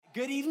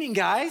Good evening,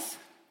 guys.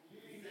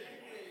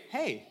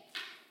 Hey,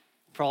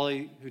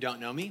 probably who don't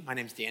know me, my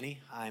name's Danny.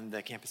 I'm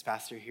the campus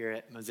pastor here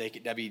at Mosaic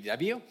at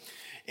WW.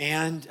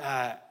 And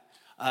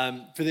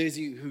for those of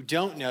you who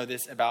don't know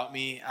this about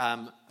me,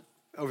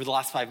 over the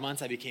last 5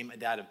 months, I became a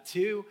dad of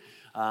two,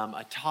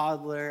 a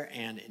toddler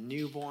and a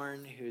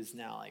newborn who's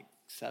now like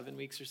 7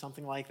 weeks or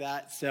something like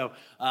that. So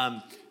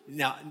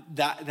now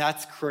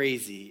that's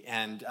crazy,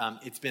 and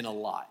it's been a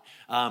lot.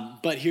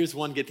 But here's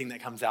one good thing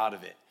that comes out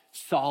of it.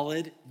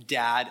 Solid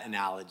dad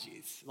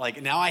analogies. Like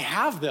now I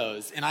have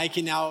those and I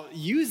can now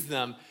use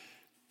them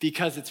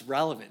because it's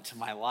relevant to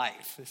my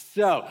life.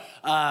 So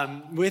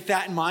with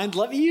that in mind,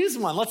 let me use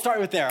one. Let's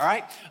start with there, all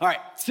right? All right,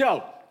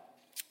 so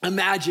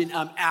imagine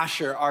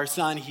Asher, our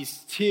son, he's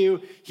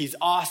 2, he's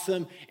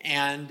awesome.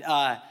 And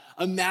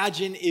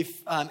imagine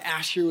if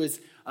Asher was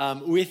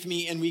with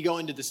me and we go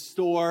into the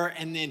store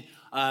and then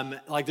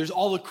like there's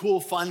all the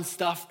cool fun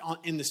stuff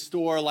in the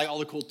store, like all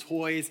the cool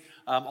toys,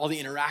 all the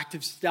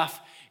interactive stuff.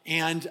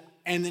 And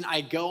then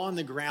I go on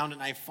the ground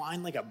and I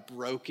find like a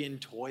broken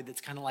toy that's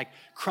kind of like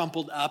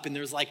crumpled up, and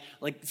there's like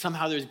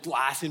somehow there's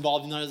glass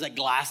involved, and there's like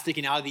glass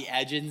sticking out of the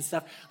edges and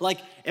stuff. Like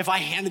if I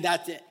handed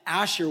that to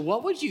Asher,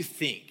 what would you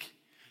think?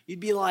 You'd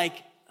be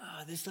like,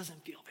 oh, this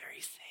doesn't feel very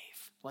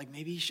safe. Like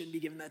maybe he shouldn't be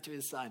giving that to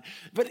his son.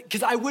 But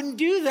because I wouldn't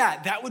do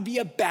that. That would be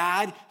a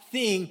bad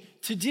thing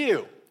to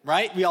do,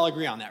 right? We all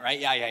agree on that, right?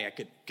 Yeah,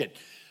 good.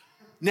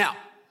 Now,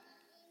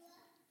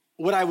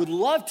 what I do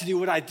love to do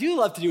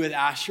with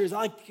Asher is I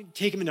like to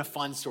take him into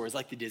fun stores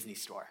like the Disney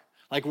store,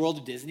 like World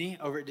of Disney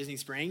over at Disney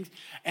Springs,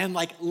 and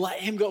like let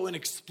him go and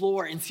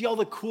explore and see all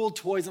the cool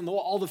toys and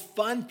all the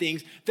fun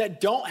things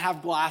that don't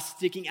have glass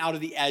sticking out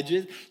of the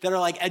edges, that are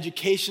like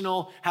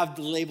educational, have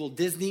the label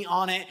Disney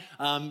on it,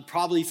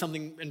 probably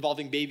something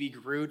involving Baby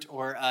Groot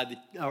or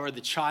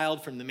the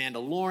child from The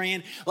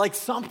Mandalorian, like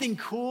something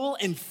cool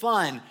and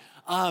fun,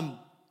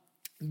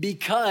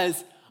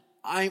 because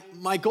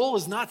my goal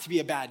is not to be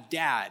a bad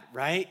dad,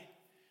 right?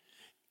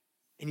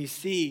 And you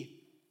see,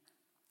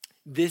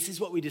 this is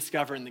what we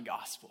discover in the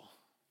gospel.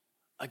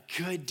 A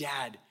good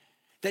dad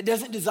that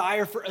doesn't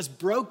desire for us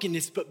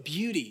brokenness, but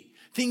beauty.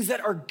 Things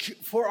that are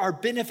for our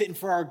benefit and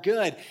for our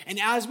good. And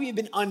as we have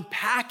been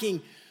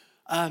unpacking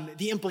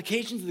the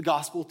implications of the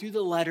gospel through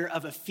the letter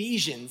of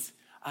Ephesians,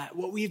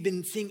 what we've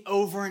been seeing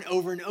over and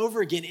over and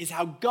over again is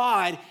how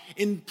God,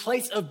 in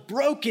place of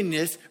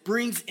brokenness,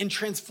 brings and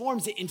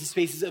transforms it into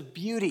spaces of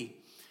beauty.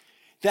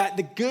 That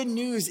the good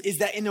news is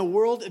that in a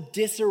world of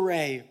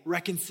disarray,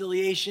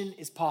 reconciliation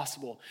is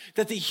possible.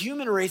 That the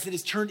human race that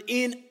is turned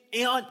in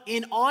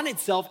on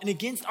itself and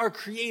against our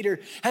Creator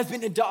has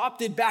been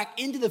adopted back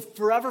into the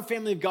forever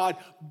family of God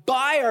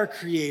by our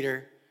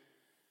Creator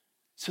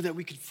so that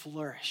we could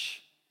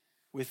flourish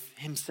with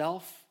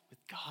Himself, with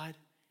God,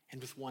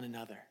 and with one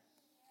another.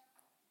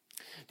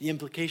 The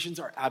implications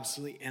are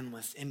absolutely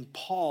endless. And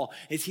Paul,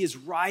 as he is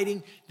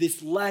writing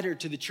this letter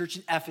to the church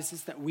in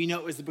Ephesus that we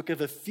know as the book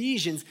of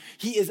Ephesians,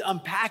 he is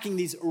unpacking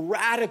these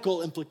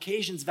radical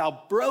implications of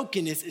how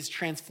brokenness is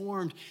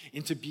transformed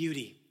into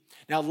beauty.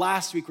 Now,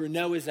 last week,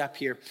 Renaud was up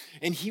here,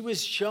 and he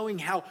was showing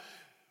how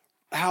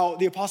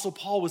the Apostle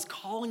Paul was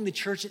calling the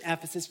church in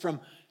Ephesus from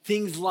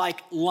things like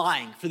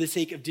lying for the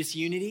sake of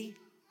disunity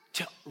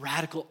to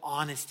radical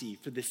honesty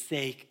for the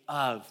sake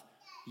of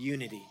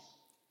unity.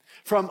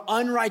 From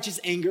unrighteous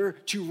anger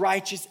to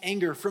righteous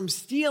anger. From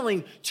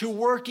stealing to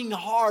working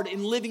hard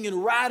and living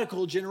in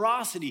radical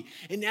generosity.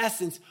 In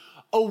essence,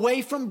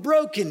 away from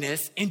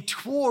brokenness and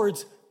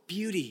towards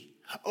beauty.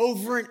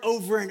 Over and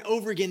over and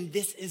over again,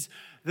 this is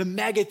the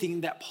mega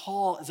theme that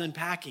Paul is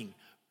unpacking.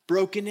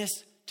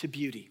 Brokenness to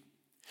beauty.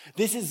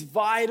 This is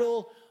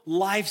vital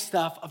life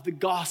stuff of the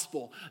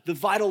gospel. The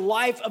vital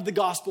life of the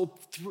gospel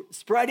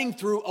spreading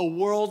through a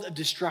world of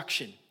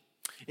destruction.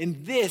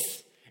 And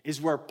this is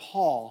where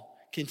Paul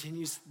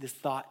continues this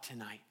thought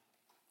tonight.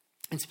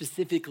 And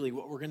specifically,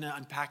 what we're going to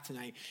unpack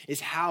tonight is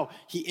how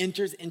he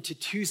enters into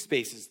two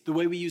spaces, the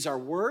way we use our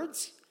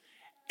words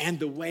and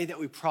the way that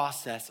we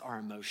process our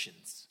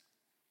emotions.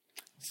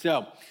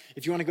 So,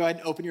 if you want to go ahead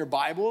and open your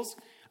Bibles,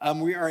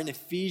 we are in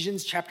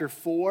Ephesians chapter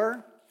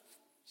 4,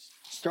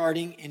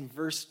 starting in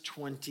verse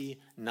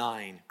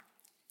 29.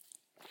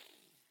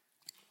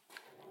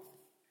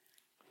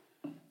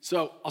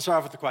 So, I'll start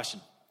off with a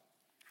question.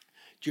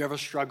 Do you ever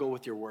struggle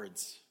with your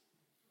words?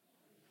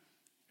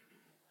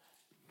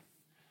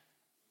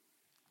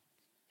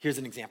 Here's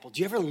an example.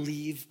 Do you ever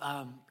leave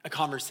a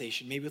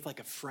conversation, maybe with like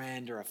a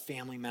friend or a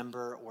family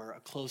member or a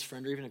close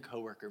friend or even a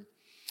coworker,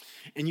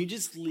 and you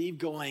just leave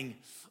going,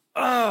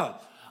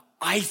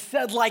 I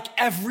said like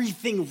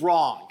everything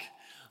wrong.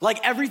 Like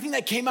everything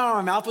that came out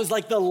of my mouth was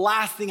like the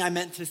last thing I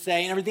meant to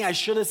say, and everything I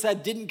should have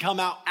said didn't come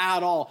out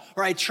at all.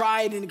 Or I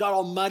tried and it got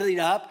all muddied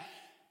up.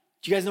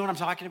 Do you guys know what I'm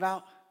talking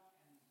about?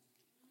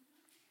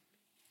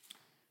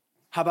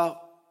 How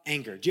about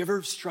anger? Do you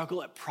ever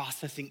struggle at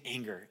processing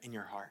anger in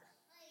your heart?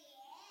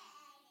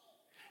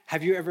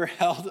 Have you ever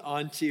held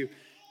on to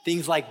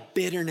things like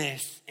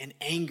bitterness and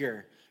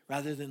anger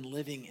rather than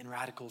living in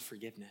radical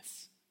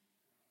forgiveness?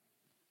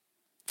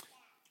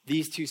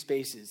 These two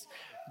spaces,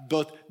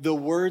 both the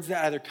words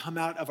that either come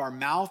out of our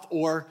mouth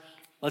or,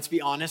 let's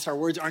be honest, our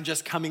words aren't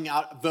just coming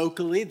out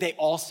vocally. They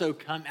also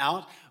come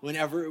out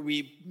whenever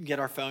we get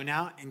our phone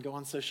out and go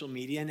on social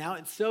media now.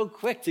 It's so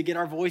quick to get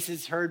our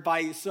voices heard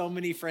by so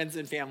many friends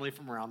and family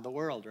from around the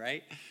world,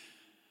 right?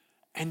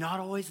 And not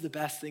always the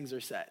best things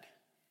are said.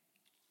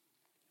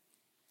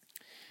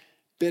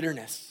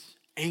 Bitterness,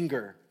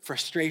 anger,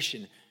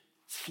 frustration,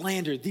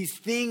 slander, these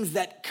things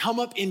that come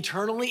up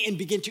internally and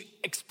begin to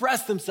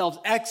express themselves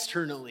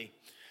externally.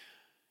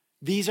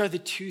 These are the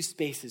two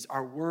spaces,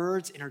 our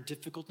words and our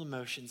difficult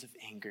emotions of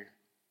anger.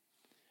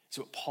 It's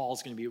what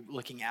Paul's going to be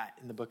looking at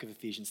in the book of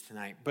Ephesians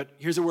tonight. But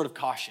here's a word of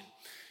caution.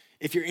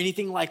 If you're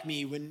anything like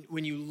me,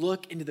 when you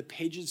look into the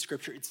pages of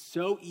Scripture, it's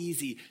so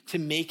easy to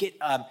make it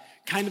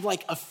kind of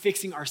like a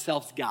fixing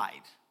ourselves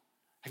guide.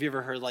 Have you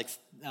ever heard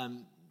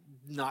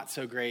not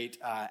so great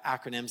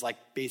acronyms like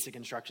basic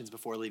instructions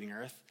before leaving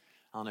Earth?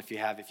 I don't know if you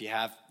have. If you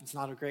have, it's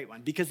not a great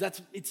one because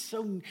it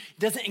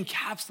doesn't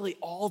encapsulate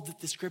all that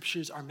the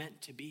Scriptures are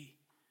meant to be.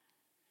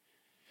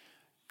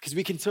 Because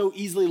we can so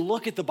easily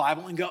look at the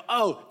Bible and go,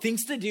 oh,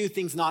 things to do,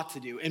 things not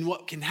to do. And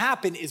what can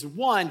happen is,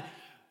 one,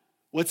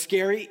 what's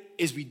scary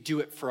is we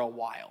do it for a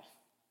while.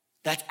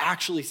 That's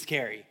actually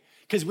scary.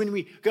 Because when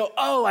we go,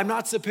 oh, I'm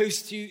not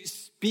supposed to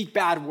speak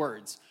bad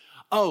words.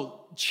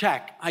 Oh,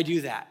 check, I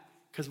do that.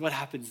 Because what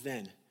happens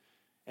then?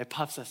 It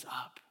puffs us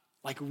up.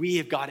 Like we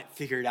have got it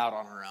figured out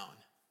on our own.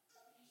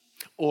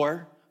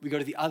 Or we go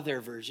to the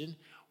other version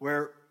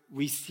where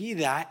we see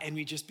that and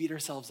we just beat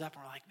ourselves up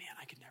and we're like, man,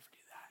 I could never do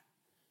that.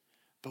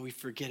 But we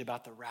forget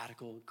about the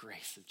radical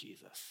grace of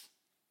Jesus.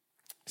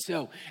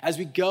 So as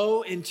we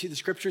go into the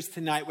Scriptures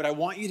tonight, what I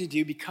want you to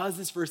do, because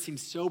this verse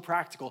seems so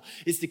practical,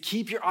 is to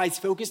keep your eyes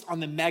focused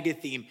on the mega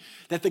theme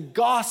that the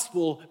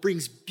gospel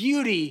brings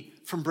beauty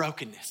from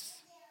brokenness,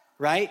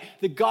 right?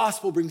 The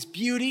gospel brings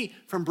beauty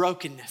from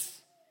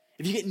brokenness.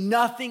 If you get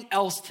nothing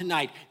else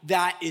tonight,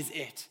 that is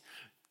it.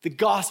 The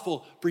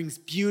gospel brings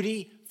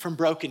beauty from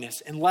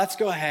brokenness. And let's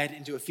go ahead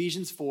into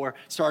Ephesians 4,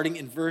 starting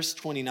in verse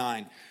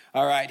 29.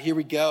 All right, here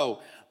we go.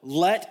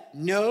 Let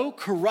no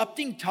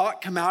corrupting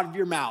talk come out of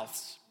your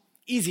mouths.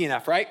 Easy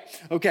enough, right?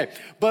 Okay,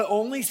 but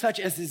only such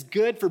as is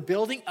good for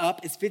building up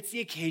as fits the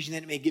occasion,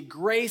 that it may give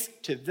grace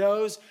to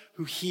those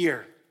who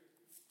hear.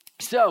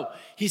 So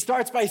he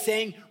starts by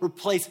saying,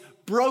 replace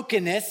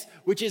brokenness,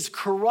 which is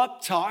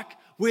corrupt talk,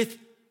 with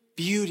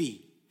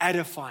beauty,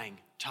 edifying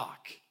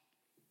talk.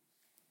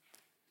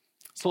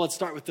 So let's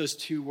start with those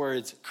two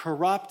words,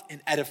 corrupt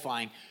and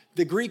edifying.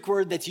 The Greek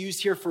word that's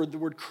used here for the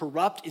word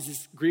corrupt is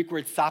this Greek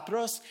word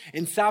sapros,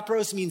 and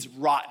sapros means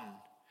rotten.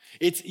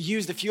 It's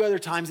used a few other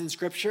times in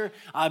Scripture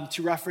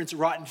to reference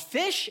rotten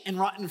fish and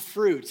rotten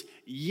fruit.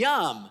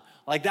 Yum.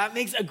 Like that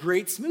makes a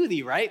great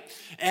smoothie, right?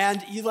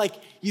 And you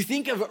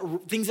think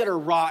of things that are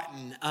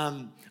rotten.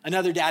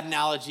 Another dad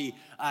analogy,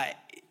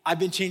 I've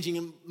been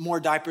changing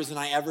more diapers than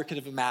I ever could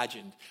have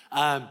imagined.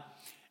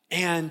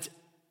 And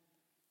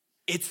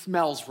it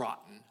smells rotten.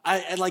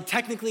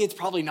 Technically it's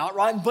probably not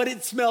rotten, but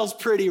it smells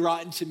pretty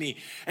rotten to me.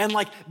 And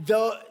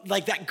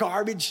that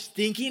garbage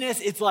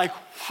stinkiness, it's like,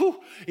 whew,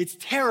 it's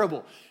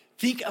terrible.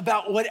 Think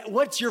about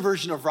what's your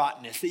version of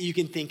rottenness that you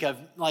can think of?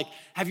 Like,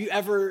 have you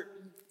ever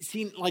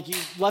seen, you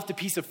left a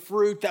piece of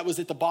fruit that was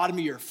at the bottom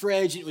of your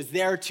fridge and it was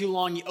there too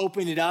long, you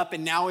open it up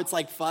and now it's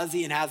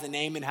fuzzy and has a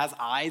name and has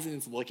eyes and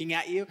it's looking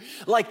at you?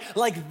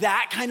 Like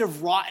that kind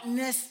of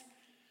rottenness,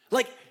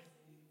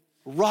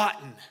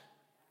 rotten.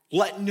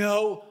 Let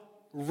no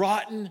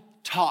rotten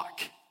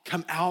talk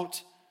come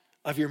out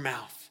of your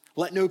mouth.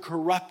 Let no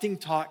corrupting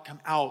talk come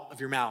out of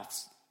your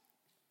mouths.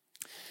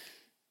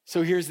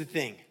 So here's the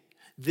thing.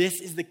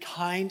 This is the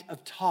kind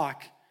of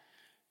talk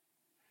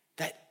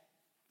that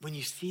when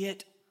you see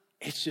it,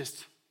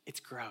 it's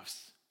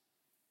gross.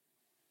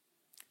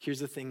 Here's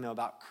the thing though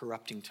about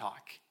corrupting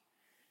talk.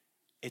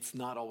 It's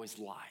not always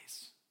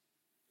lies.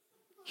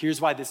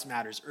 Here's why this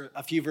matters.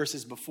 A few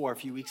verses before, a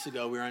few weeks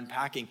ago, we were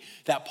unpacking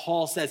that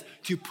Paul says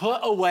to put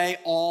away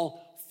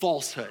all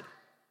falsehood.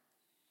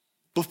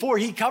 Before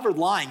he covered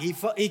lying,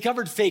 he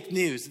covered fake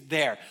news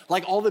there.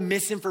 Like all the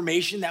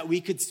misinformation that we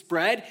could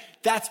spread,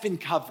 that's been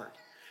covered.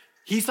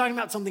 He's talking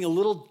about something a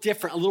little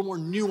different, a little more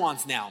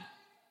nuanced now.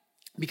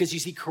 Because you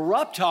see,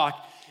 corrupt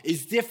talk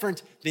is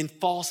different than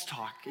false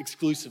talk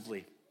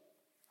exclusively.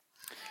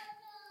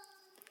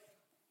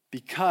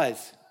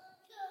 Because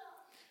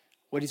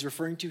what he's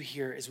referring to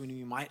here is when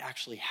we might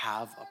actually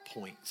have a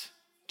point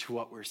to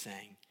what we're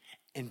saying.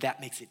 And that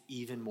makes it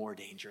even more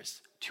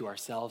dangerous to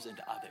ourselves and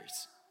to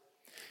others.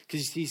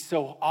 Because you see,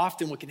 so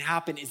often what can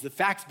happen is the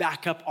facts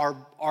back up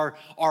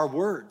our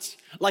words.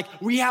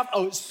 We have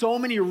so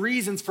many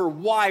reasons for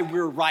why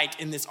we're right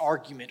in this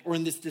argument or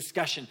in this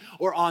discussion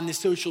or on this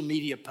social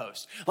media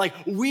post.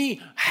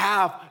 We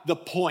have the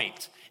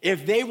point.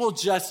 If they will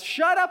just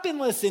shut up and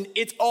listen,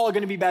 it's all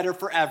going to be better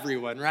for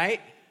everyone,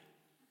 right?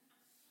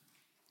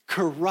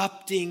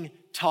 Corrupting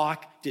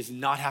talk does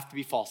not have to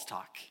be false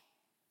talk.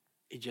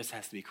 It just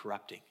has to be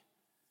corrupting.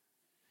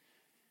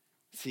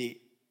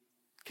 See,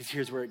 because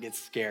here's where it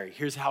gets scary.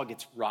 Here's how it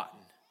gets rotten.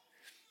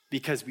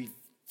 Because we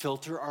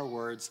filter our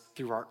words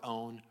through our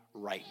own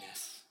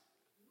rightness.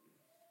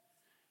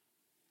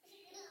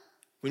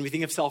 When we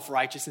think of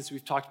self-righteousness,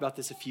 we've talked about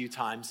this a few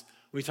times.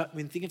 When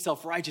we think of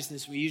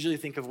self-righteousness, we usually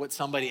think of what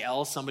somebody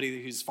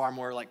who's far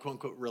more like quote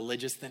unquote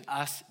religious than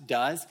us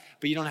does,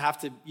 but you don't have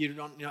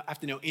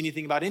to know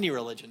anything about any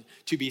religion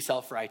to be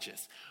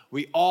self-righteous.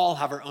 We all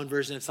have our own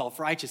version of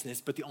self-righteousness,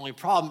 but the only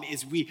problem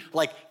is we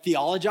like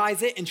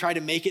theologize it and try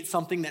to make it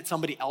something that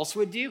somebody else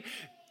would do.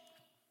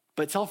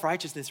 But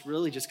self-righteousness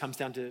really just comes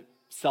down to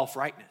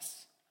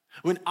self-rightness.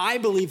 When I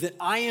believe that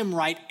I am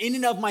right in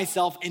and of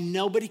myself and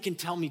nobody can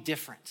tell me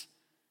different.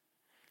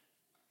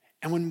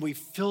 And when we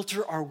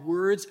filter our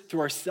words through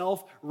our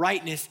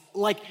self-rightness,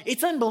 like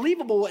it's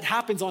unbelievable what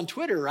happens on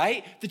Twitter,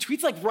 right? The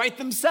tweets like write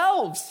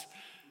themselves.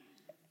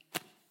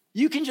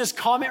 You can just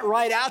comment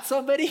right at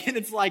somebody and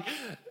it's like,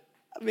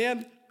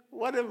 man,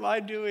 what am I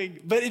doing?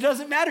 But it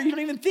doesn't matter. You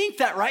don't even think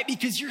that, right?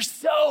 Because you're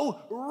so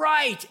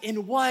right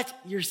in what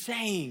you're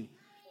saying.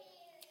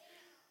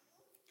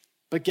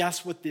 But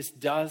guess what? This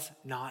does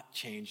not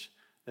change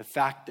the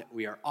fact that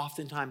we are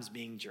oftentimes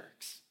being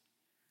jerks.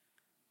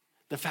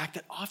 The fact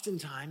that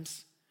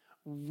oftentimes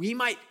we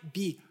might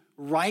be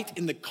right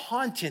in the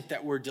content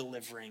that we're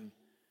delivering,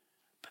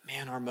 but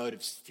man, our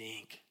motives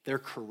stink. They're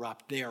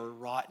corrupt. They are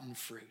rotten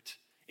fruit.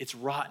 It's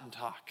rotten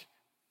talk.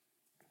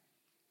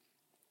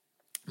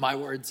 My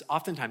words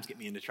oftentimes get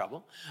me into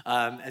trouble,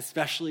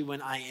 especially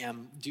when I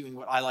am doing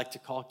what I like to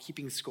call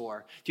keeping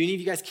score. Do any of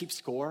you guys keep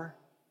score?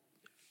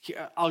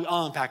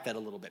 I'll unpack that a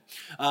little bit.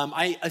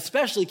 I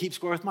especially keep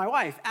score with my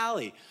wife,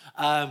 Allie.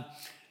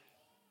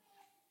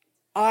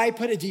 I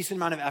put a decent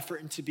amount of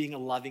effort into being a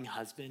loving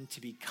husband, to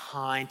be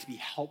kind, to be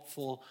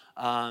helpful,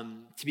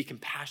 to be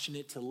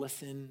compassionate, to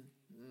listen,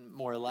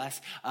 more or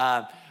less.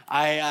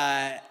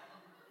 I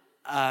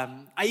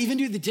even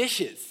do the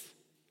dishes,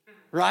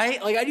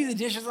 right? Like I do the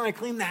dishes and I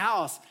clean the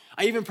house.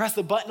 I even press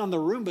the button on the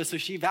Roomba so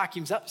she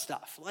vacuums up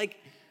stuff. Like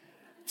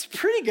it's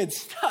pretty good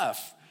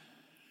stuff.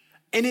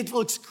 And it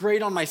looks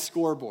great on my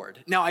scoreboard.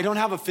 Now, I don't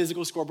have a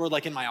physical scoreboard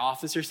like in my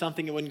office or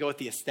something. It wouldn't go with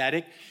the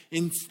aesthetic.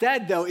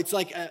 Instead, though, it's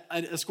like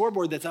a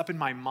scoreboard that's up in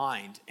my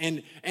mind.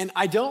 And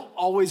I don't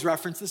always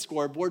reference the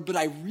scoreboard, but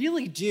I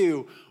really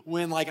do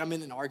when like I'm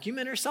in an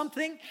argument or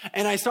something.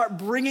 And I start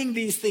bringing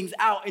these things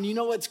out. And you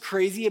know what's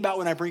crazy about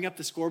when I bring up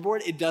the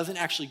scoreboard? It doesn't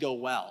actually go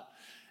well.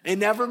 It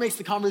never makes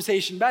the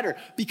conversation better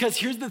because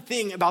here's the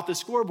thing about the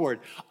scoreboard.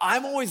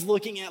 I'm always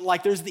looking at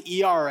like there's the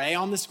ERA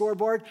on the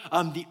scoreboard,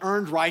 the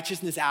earned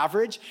righteousness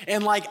average,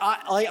 and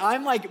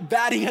I'm like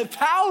batting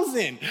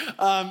 1,000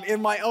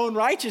 in my own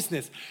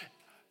righteousness.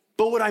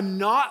 But what I'm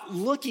not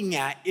looking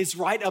at is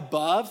right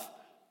above.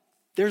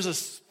 There's a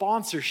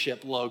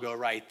sponsorship logo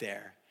right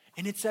there,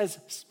 and it says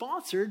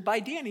sponsored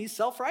by Danny's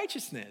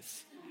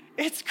self-righteousness.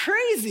 It's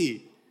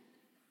crazy.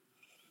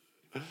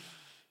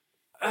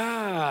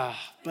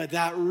 But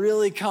that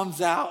really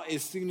comes out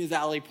as soon as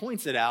Allie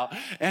points it out.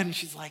 And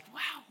she's like,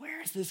 wow,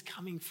 where is this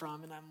coming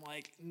from? And I'm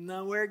like,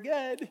 nowhere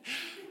good.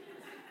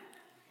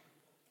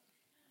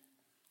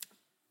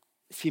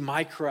 See,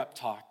 my corrupt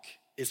talk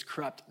is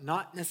corrupt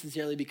not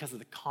necessarily because of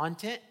the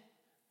content,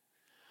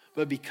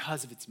 but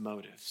because of its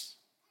motives.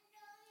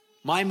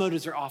 My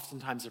motives are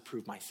oftentimes to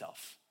prove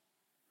myself,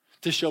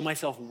 to show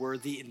myself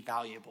worthy and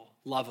valuable,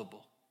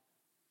 lovable,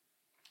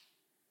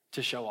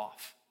 to show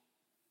off.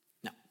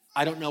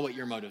 I don't know what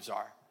your motives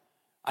are.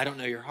 I don't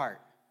know your heart.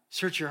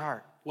 Search your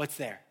heart. What's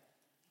there?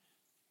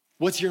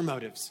 What's your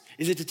motives?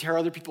 Is it to tear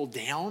other people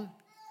down?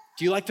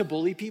 Do you like to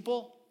bully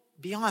people?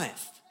 Be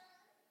honest.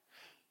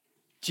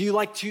 Do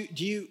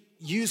you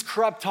use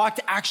corrupt talk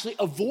to actually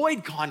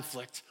avoid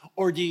conflict,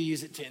 or do you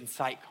use it to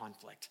incite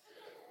conflict?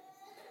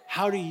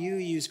 How do you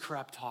use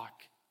corrupt talk?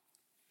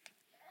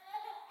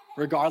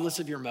 Regardless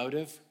of your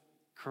motive,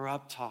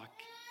 corrupt talk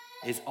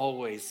is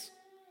always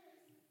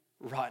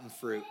rotten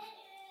fruit.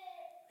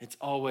 It's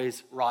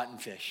always rotten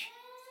fish.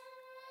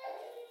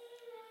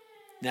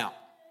 Now,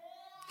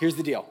 here's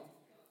the deal.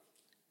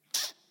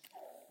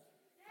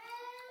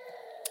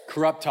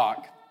 Corrupt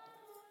talk.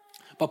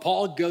 But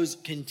Paul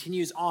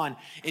continues on,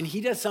 and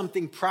he does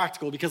something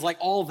practical because like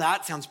all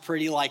that sounds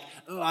pretty like,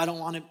 oh, I don't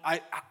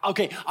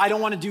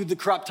want to do the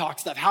corrupt talk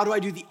stuff. How do I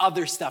do the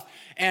other stuff?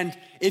 And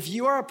if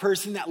you are a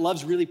person that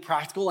loves really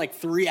practical, like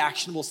 3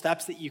 actionable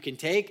steps that you can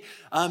take,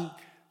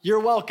 you're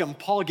welcome.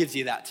 Paul gives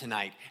you that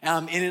tonight.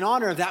 And in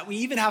honor of that, we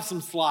even have some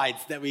slides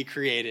that we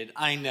created.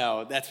 I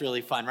know, that's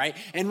really fun, right?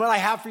 And what I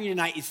have for you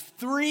tonight is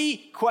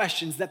 3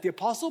 questions that the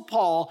Apostle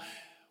Paul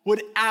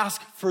would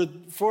ask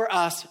for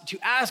us to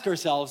ask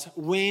ourselves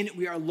when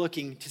we are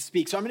looking to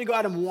speak. So I'm going to go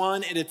at them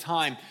one at a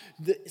time.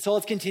 So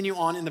let's continue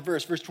on in the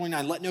verse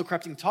 29. Let no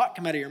corrupting talk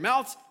come out of your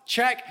mouths.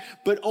 Check.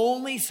 But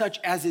only such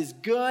as is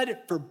good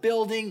for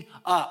building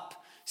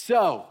up.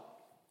 So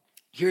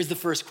here's the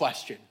first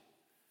question.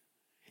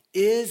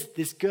 Is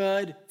this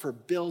good for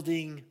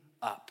building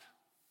up?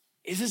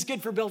 Is this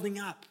good for building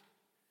up?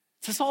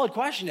 It's a solid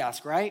question to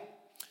ask, right?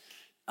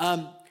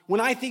 When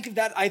I think of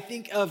that, I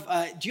think of,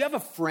 do you have a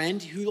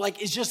friend who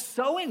like is just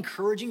so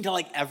encouraging to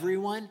like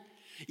everyone?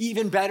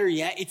 Even better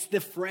yet, it's the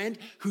friend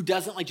who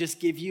doesn't like just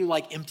give you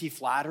like empty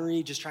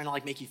flattery, just trying to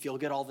like make you feel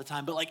good all the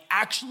time, but like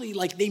actually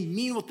like they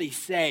mean what they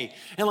say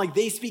and like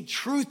they speak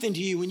truth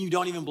into you when you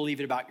don't even believe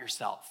it about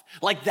yourself.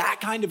 Like that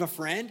kind of a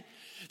friend,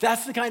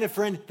 that's the kind of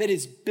friend that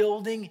is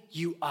building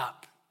you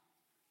up.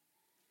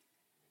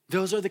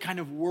 Those are the kind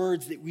of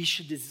words that we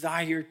should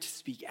desire to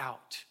speak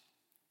out.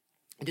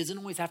 It doesn't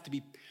always have to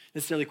be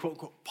necessarily quote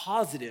unquote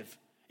positive.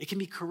 It can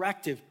be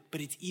corrective,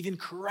 but it's even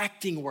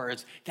correcting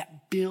words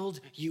that build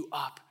you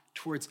up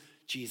towards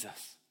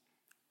Jesus.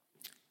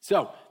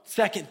 So,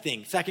 second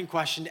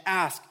question to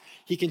ask.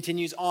 He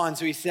continues on.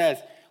 So he says,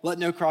 let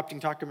no corrupting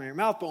talk come out of your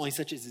mouth, but only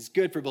such as is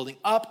good for building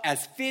up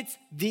as fits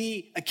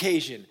the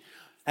occasion.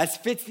 As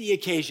fits the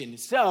occasion.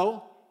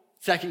 So,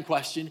 second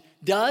question,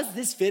 does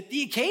this fit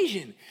the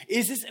occasion?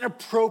 Is this an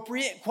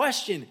appropriate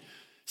question?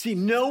 See,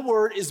 no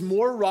word is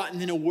more rotten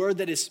than a word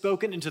that is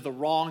spoken into the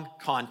wrong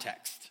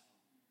context.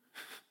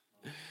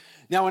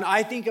 Now, when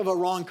I think of a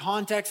wrong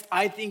context,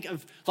 I think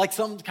of like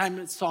some kind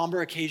of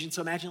somber occasion.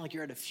 So imagine like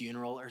you're at a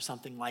funeral or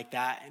something like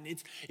that, and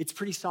it's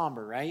pretty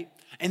somber, right?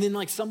 And then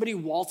like somebody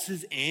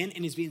waltzes in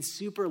and is being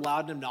super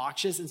loud and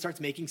obnoxious and starts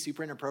making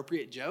super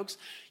inappropriate jokes.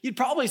 You'd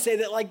probably say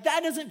that like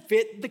that doesn't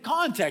fit the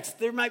context.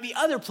 There might be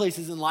other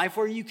places in life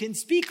where you can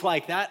speak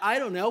like that. I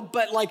don't know,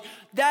 but like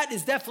that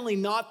is definitely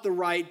not the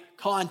right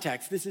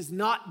context. This is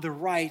not the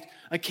right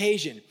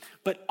occasion.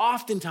 But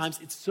oftentimes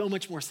it's so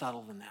much more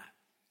subtle than that.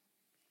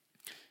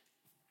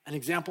 An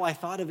example I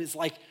thought of is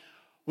like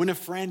when a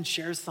friend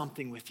shares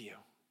something with you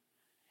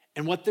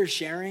and what they're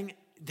sharing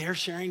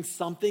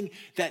something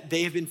that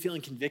they have been feeling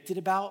convicted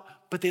about,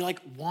 but they like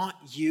want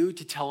you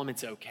to tell them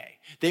it's okay.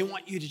 They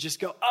want you to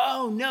just go,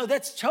 oh no,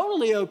 that's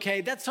totally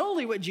okay. That's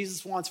totally what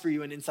Jesus wants for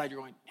you. And inside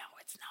you're going, no,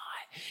 it's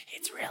not.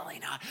 It's really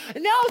not.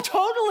 No,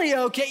 totally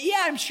okay.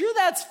 Yeah, I'm sure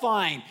that's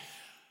fine.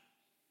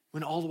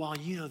 When all the while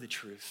you know the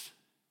truth,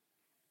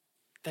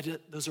 that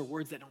those are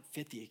words that don't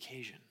fit the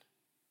occasion.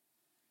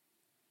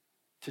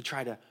 To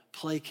try to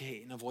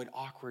placate and avoid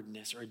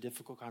awkwardness or a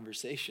difficult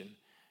conversation,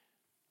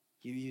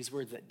 you use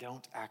words that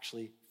don't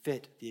actually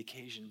fit the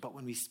occasion. But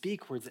when we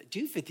speak words that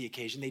do fit the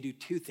occasion, they do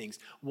two things.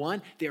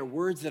 One, they are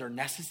words that are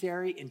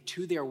necessary, and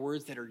two, they are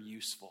words that are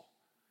useful.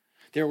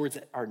 They are words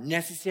that are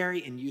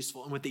necessary and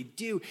useful. And what they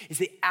do is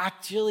they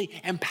actually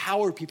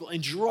empower people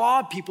and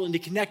draw people into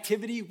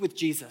connectivity with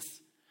Jesus.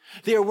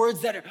 They are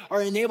words that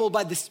are enabled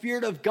by the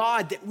Spirit of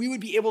God, that we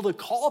would be able to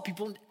call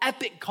people in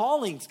epic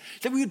callings,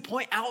 that we would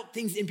point out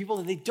things in people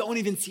that they don't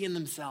even see in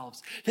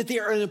themselves, that they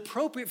are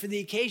inappropriate for the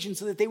occasion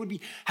so that they would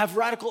have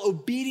radical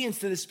obedience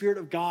to the Spirit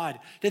of God,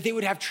 that they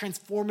would have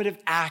transformative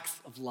acts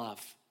of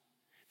love.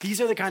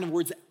 These are the kind of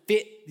words that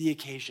fit the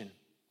occasion.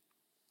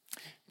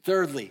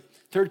 Thirdly,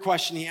 third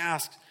question he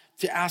asks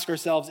to ask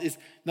ourselves is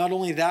not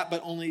only that,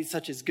 but only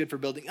such as good for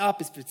building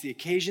up, as fits the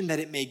occasion, that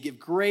it may give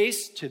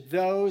grace to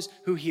those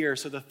who hear.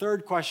 So the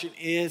third question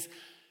is,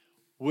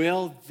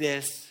 will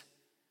this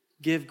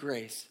give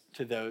grace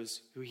to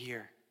those who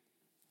hear?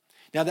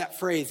 Now that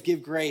phrase,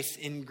 give grace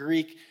in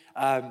Greek,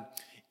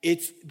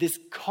 it's this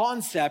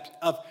concept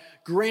of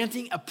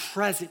granting a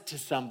present to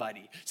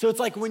somebody. So it's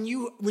like when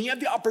you have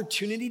the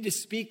opportunity to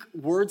speak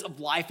words of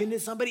life into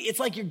somebody, it's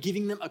like you're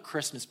giving them a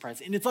Christmas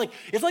present. And it's like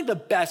the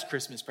best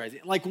Christmas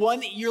present. Like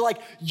one that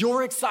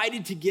you're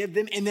excited to give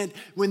them, and then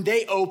when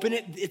they open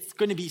it, it's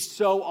going to be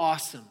so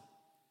awesome.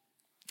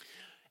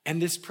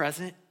 And this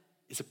present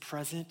is a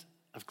present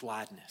of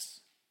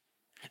gladness.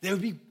 That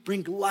would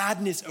bring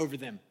gladness over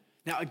them.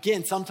 Now,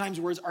 again, sometimes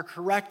words are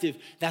corrective.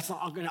 That's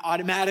not going to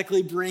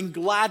automatically bring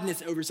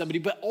gladness over somebody,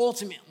 but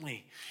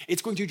ultimately,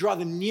 it's going to draw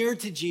them near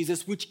to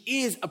Jesus, which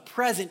is a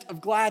present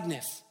of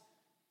gladness.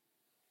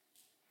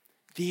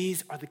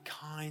 These are the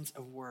kinds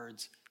of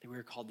words that we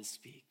are called to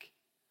speak.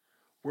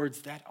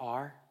 Words that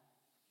are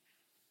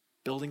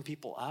building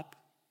people up,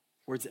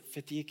 words that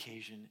fit the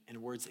occasion,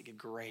 and words that give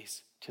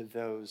grace to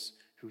those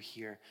who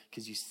hear.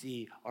 Because you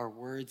see, our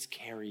words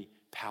carry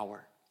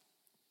power.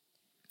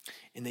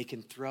 And they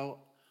can throw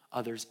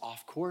others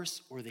off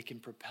course, or they can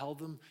propel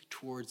them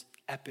towards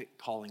epic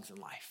callings in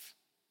life.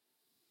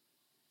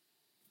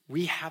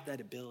 We have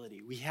that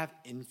ability. We have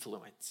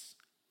influence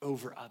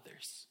over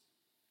others.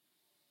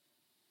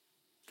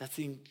 That's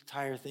the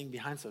entire thing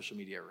behind social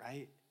media,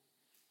 right?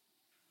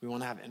 We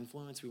want to have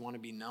influence. We want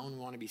to be known. We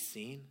want to be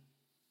seen.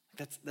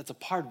 That's a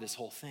part of this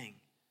whole thing.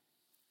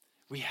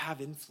 We have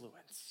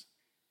influence.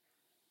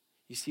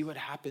 You see what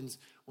happens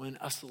when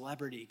a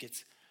celebrity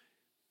gets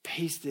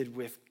pasted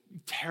with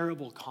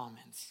terrible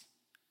comments.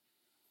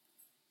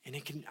 And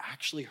it can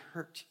actually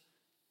hurt.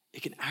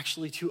 It can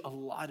actually do a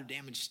lot of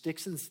damage.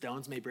 Sticks and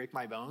stones may break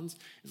my bones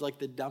is like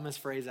the dumbest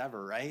phrase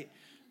ever, right?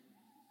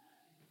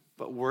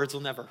 But words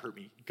will never hurt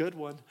me. Good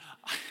one.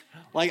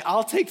 Like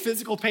I'll take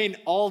physical pain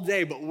all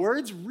day, but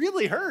words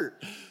really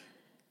hurt.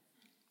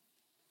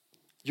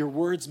 Your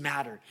words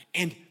matter.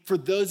 And for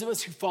those of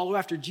us who follow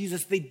after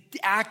Jesus, they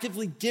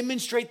actively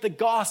demonstrate the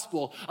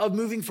gospel of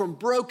moving from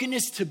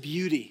brokenness to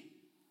beauty,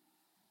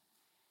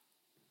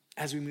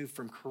 as we move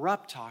from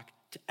corrupt talk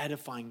to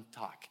edifying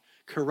talk,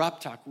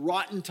 corrupt talk,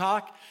 rotten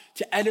talk,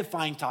 to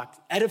edifying talk.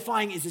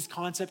 Edifying is this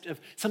concept of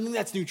something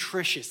that's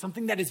nutritious,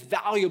 something that is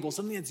valuable,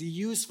 something that's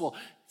useful,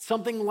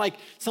 something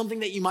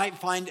that you might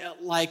find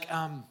like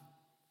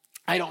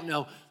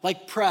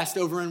Pressed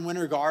over in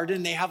Winter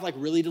Garden. They have like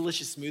really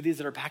delicious smoothies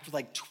that are packed with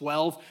like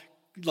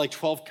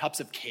 12 cups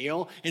of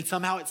kale, and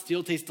somehow it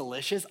still tastes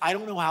delicious. I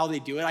don't know how they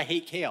do it. I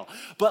hate kale.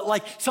 But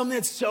like something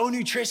that's so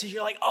nutritious,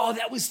 you're like, oh,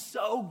 that was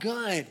so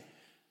good.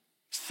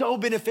 So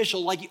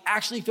beneficial. Like you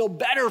actually feel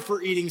better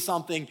for eating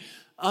something,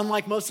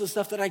 unlike most of the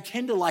stuff that I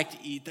tend to like to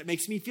eat that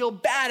makes me feel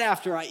bad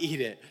after I eat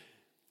it.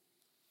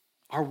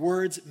 Our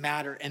words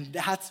matter, and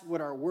that's what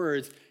our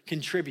words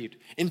contribute.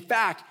 In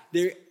fact,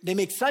 they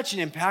make such an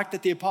impact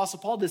that the Apostle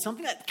Paul does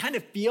something that kind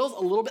of feels a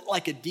little bit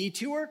like a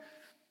detour,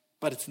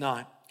 but it's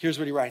not. Here's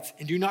what he writes: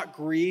 "And do not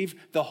grieve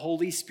the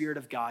Holy Spirit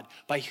of God,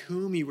 by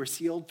whom you were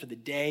sealed for the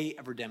day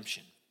of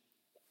redemption."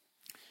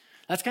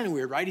 That's kind of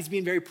weird, right? He's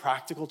being very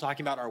practical,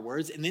 talking about our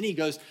words. And then he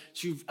goes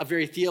to a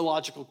very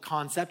theological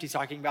concept. He's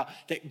talking about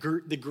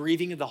the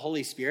grieving of the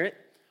Holy Spirit.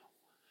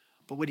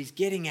 But what he's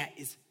getting at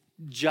is,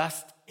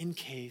 just in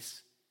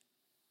case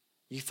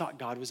you thought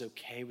God was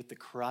okay with the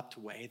corrupt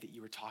way that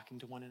you were talking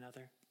to one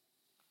another,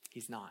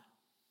 he's not.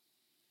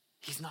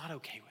 He's not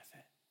okay with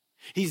it.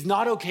 He's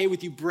not okay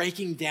with you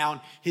breaking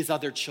down his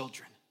other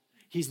children.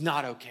 He's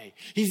not okay.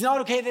 He's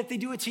not okay that they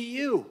do it to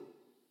you.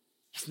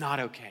 He's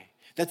not okay.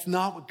 That's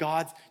not what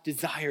God's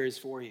desire is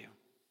for you.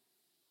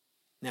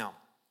 Now,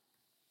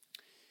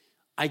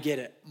 I get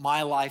it.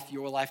 My life,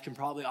 your life can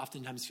probably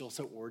oftentimes feel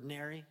so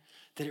ordinary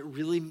that it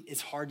really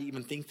is hard to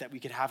even think that we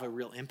could have a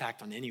real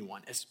impact on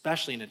anyone,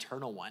 especially an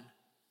eternal one.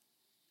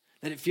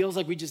 That it feels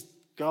like we just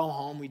go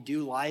home, we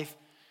do life,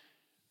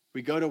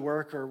 we go to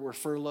work, or we're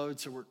furloughed,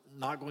 so we're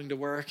not going to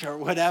work or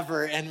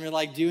whatever, and we're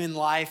like doing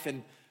life,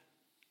 and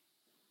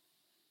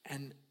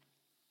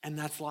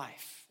that's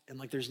life. And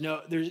like there's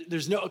no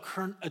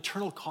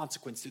eternal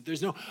consequence to it.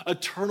 There's no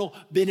eternal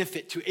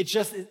benefit to it.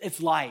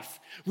 It's life.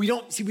 We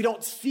don't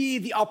see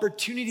the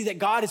opportunity that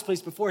God has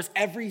placed before us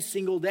every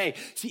single day.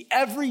 See,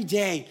 every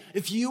day,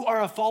 if you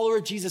are a follower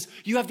of Jesus,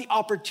 you have the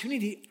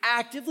opportunity to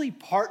actively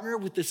partner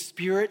with the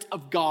Spirit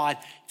of God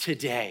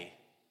today.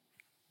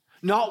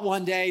 Not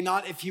one day,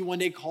 not if he one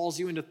day calls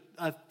you into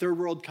a third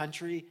world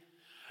country.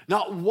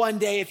 Not one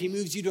day if he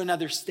moves you to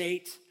another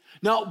state.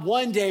 Not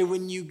one day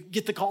when you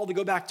get the call to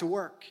go back to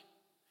work.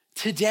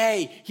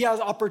 Today, he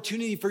has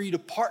opportunity for you to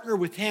partner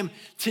with him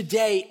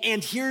today.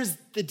 And here's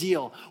the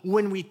deal.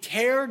 When we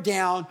tear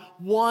down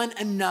one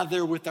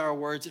another with our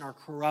words and our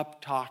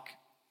corrupt talk,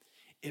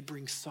 it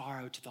brings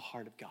sorrow to the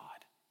heart of God.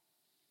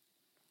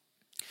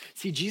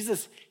 See,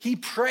 Jesus, he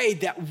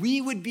prayed that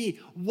we would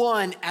be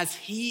one as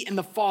he and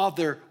the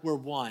Father were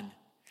one.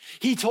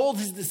 He told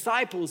his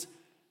disciples,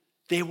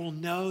 "They will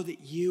know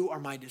that you are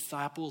my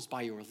disciples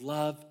by your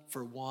love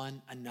for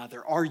one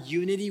another." Our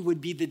unity would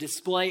be the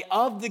display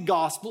of the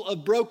gospel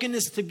of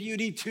brokenness to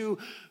beauty to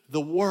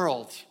the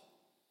world.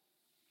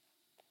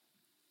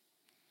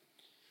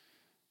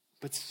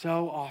 But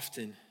so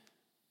often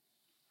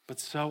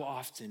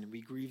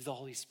we grieve the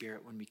Holy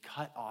Spirit when we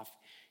cut off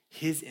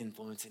his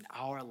influence in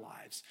our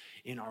lives,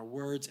 in our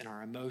words, in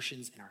our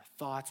emotions, in our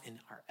thoughts, in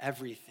our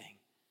everything.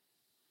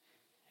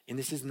 And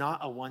this is not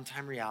a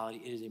one-time reality.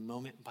 It is a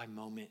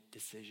moment-by-moment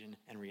decision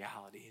and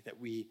reality that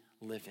we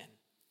live in.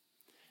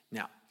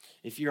 Now,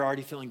 if you're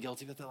already feeling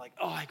guilty about that, like,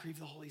 oh, I grieve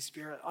the Holy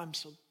Spirit, I'm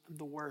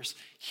the worst.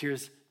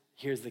 Here's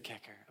the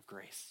kicker of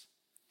grace.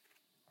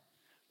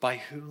 By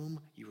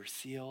whom you were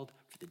sealed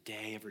for the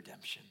day of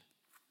redemption.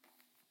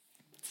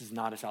 This is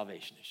not a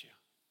salvation issue.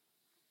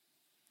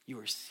 You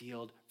are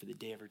sealed for the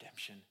day of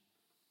redemption.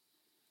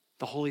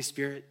 The Holy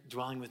Spirit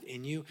dwelling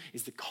within you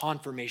is the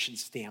confirmation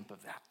stamp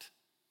of that.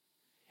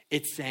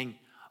 It's saying,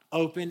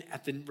 open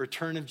at the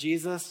return of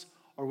Jesus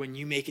or when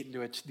you make it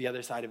into the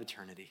other side of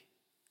eternity.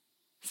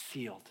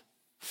 Sealed,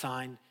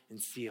 signed,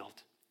 and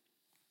sealed.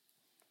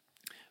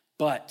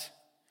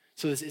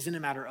 So this isn't a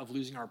matter of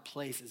losing our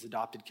place as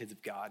adopted kids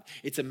of God.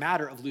 It's a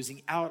matter of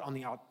losing out on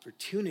the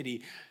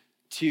opportunity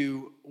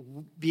to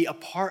be a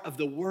part of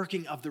the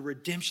working of the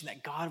redemption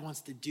that God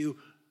wants to do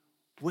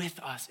with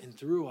us and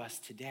through us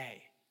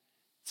today.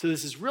 So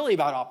this is really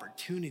about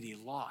opportunity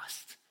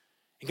lost.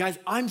 And guys,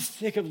 I'm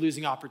sick of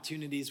losing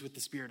opportunities with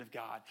the Spirit of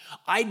God.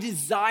 I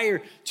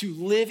desire to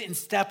live in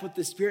step with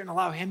the Spirit and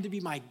allow him to be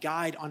my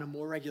guide on a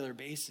more regular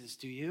basis.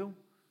 Do you?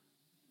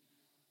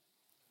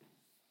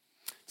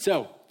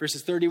 So,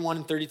 verses 31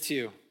 and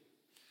 32.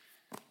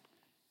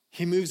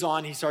 He moves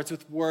on, he starts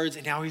with words,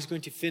 and now he's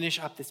going to finish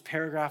up this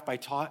paragraph by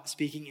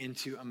speaking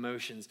into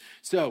emotions.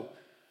 So,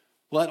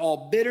 let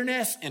all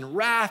bitterness and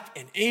wrath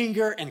and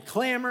anger and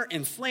clamor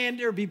and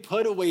slander be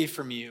put away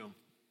from you.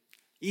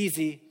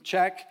 Easy,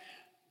 check.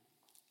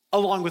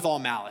 Along with all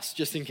malice,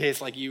 just in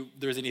case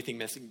there's anything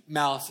missing.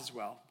 Malice as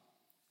well.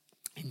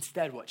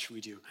 Instead, what should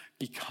we do?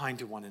 Be kind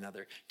to one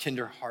another,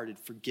 tenderhearted,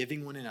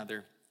 forgiving one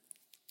another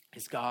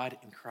as God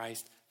in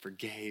Christ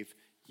forgave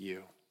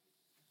you.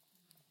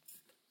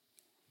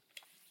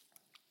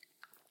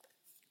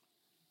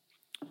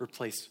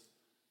 Replace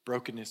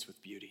brokenness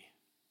with beauty.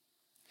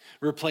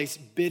 Replace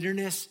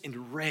bitterness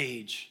and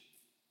rage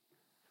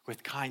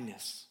with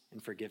kindness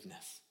and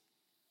forgiveness.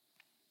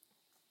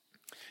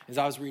 As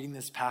I was reading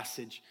this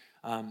passage,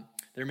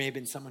 there may have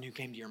been someone who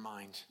came to your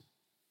mind.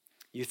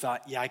 You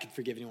thought, yeah, I could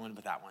forgive anyone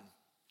but that one.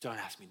 Don't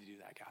ask me to do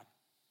that, God.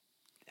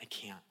 I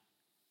can't.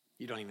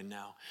 You don't even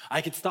know.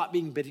 I could stop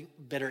being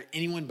bitter at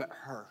anyone but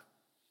her.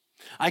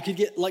 I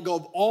could let go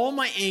of all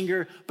my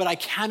anger, but I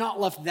cannot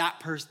let that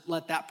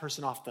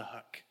person off the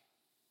hook.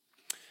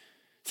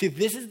 See,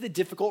 this is the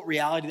difficult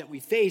reality that we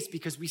face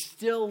because we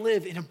still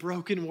live in a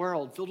broken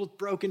world filled with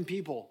broken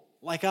people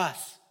like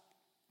us.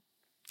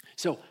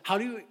 So how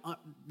do you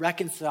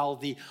reconcile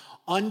the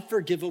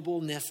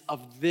unforgivableness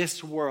of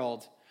this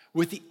world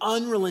with the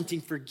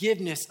unrelenting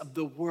forgiveness of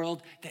the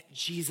world that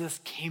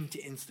Jesus came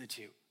to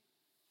institute?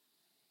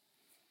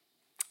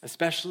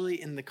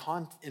 Especially in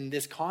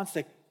this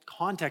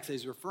context that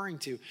he's referring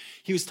to,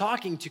 he was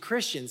talking to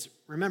Christians.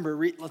 Remember,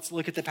 let's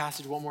look at the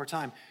passage one more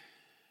time.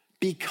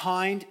 Be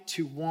kind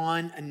to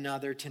one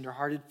another,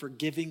 tenderhearted,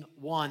 forgiving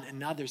one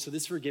another. So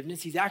this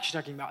forgiveness, he's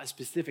actually talking about a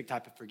specific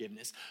type of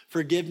forgiveness.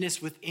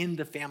 Forgiveness within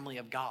the family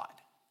of God.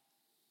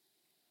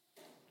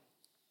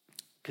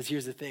 Because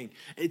here's the thing.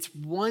 It's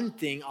one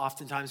thing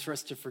oftentimes for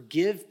us to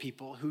forgive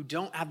people who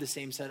don't have the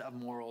same set of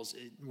morals,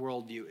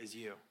 worldview as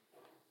you.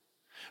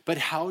 But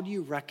how do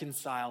you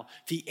reconcile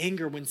the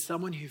anger when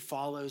someone who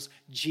follows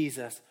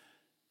Jesus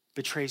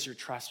betrays your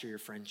trust or your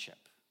friendship?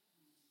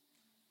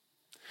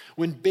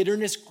 When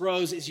bitterness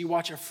grows as you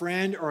watch a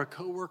friend or a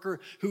coworker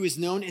who is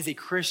known as a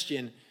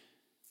Christian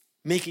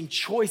making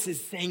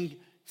choices,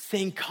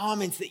 saying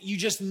comments that you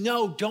just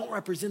know don't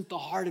represent the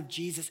heart of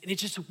Jesus, and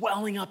it's just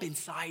welling up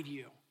inside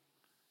you.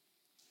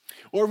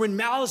 Or when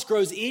malice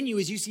grows in you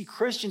as you see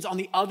Christians on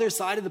the other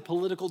side of the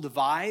political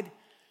divide,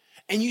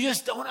 and you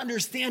just don't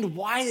understand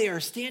why they are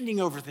standing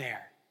over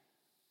there.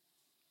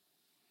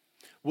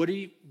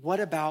 What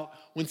about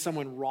when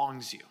someone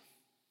wrongs you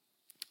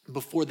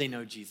before they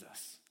know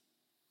Jesus?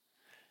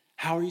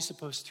 How are you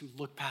supposed to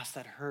look past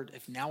that hurt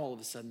if now all of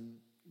a sudden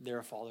they're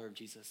a follower of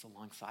Jesus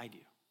alongside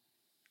you?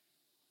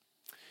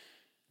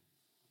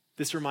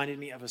 This reminded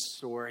me of a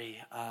story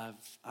of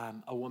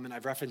a woman.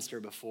 I've referenced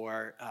her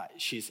before.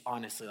 She's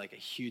honestly like a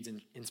huge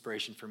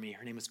inspiration for me.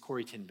 Her name is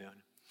Corrie ten Boom.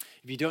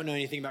 If you don't know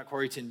anything about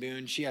Corrie ten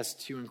Boom, she has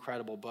two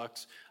incredible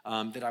books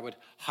that I would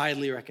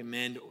highly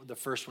recommend. The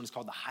first one is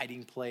called The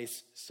Hiding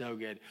Place. So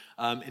good.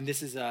 And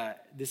this is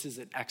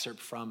an excerpt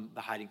from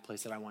The Hiding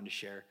Place that I wanted to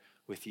share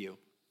with you.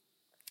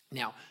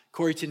 Now,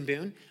 Corrie ten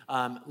Boom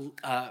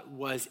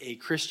was a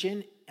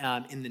Christian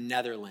in the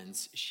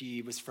Netherlands.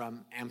 She was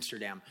from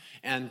Amsterdam.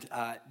 And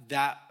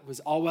that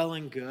was all well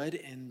and good.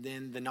 And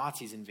then the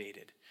Nazis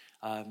invaded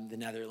the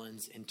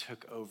Netherlands and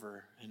took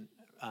over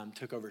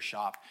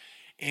shop.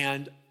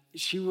 And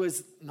she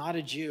was not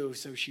a Jew,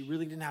 so she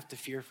really didn't have to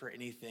fear for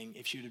anything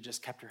if she would have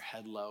just kept her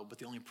head low. But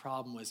the only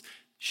problem was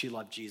she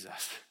loved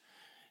Jesus.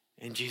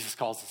 And Jesus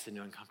calls us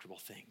into uncomfortable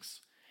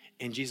things.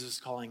 And Jesus was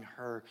calling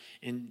her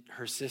and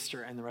her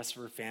sister and the rest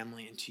of her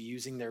family into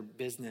using their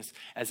business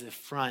as a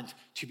front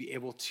to be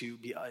able to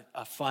be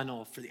a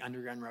funnel for the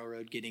Underground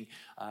Railroad getting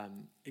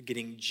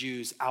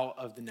Jews out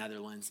of the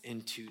Netherlands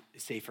into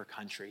safer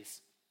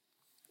countries.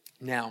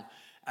 Now,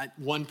 at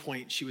one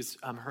point,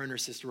 her and her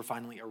sister were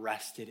finally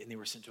arrested and they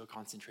were sent to a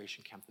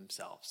concentration camp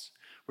themselves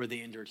where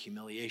they endured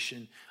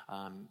humiliation,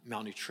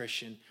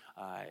 malnutrition,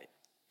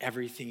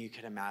 everything you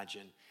could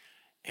imagine.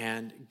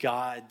 And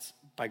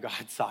by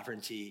God's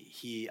sovereignty,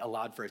 he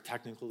allowed for a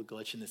technical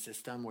glitch in the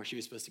system where she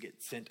was supposed to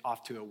get sent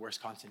off to a worse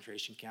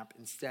concentration camp.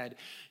 Instead,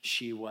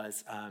 she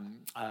was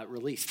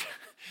released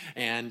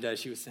and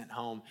she was sent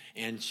home.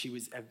 And she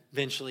was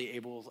eventually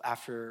able,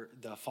 after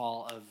the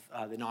fall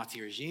of the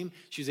Nazi regime,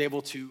 she was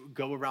able to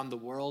go around the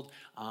world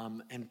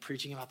and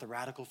preaching about the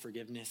radical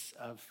forgiveness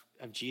of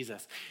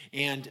Jesus.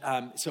 And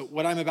so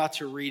what I'm about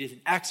to read is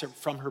an excerpt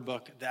from her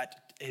book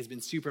that has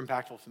been super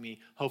impactful for me.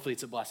 Hopefully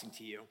it's a blessing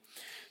to you.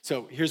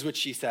 So here's what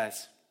she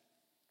says.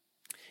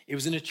 It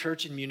was in a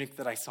church in Munich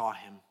that I saw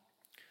him,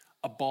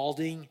 a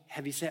balding,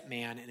 heavyset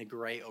man in a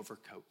gray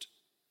overcoat,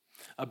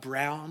 a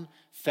brown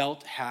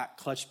felt hat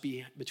clutched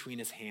between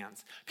his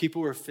hands.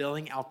 People were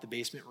filling out the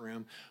basement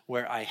room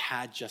where I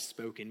had just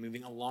spoken,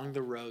 moving along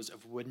the rows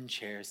of wooden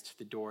chairs to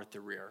the door at the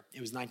rear.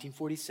 It was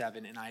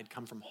 1947, and I had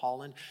come from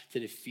Holland to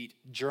defeated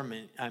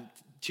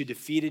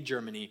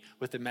Germany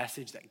with the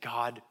message that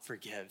God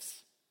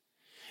forgives.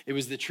 It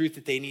was the truth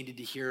that they needed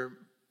to hear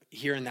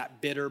in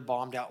that bitter,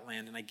 bombed-out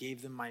land, and I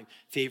gave them my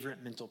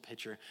favorite mental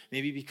picture.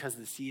 Maybe because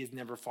the sea is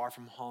never far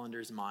from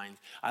Hollanders'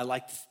 minds, I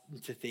like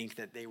to think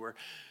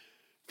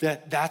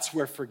that's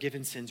where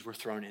forgiven sins were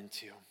thrown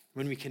into.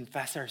 When we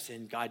confess our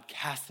sin, God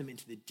casts them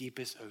into the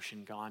deepest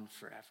ocean, gone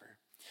forever.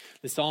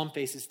 The solemn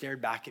faces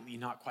stared back at me,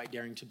 not quite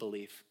daring to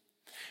believe.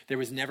 There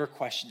was never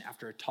question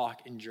after a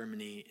talk in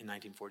Germany in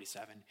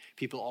 1947.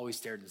 People always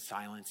stared in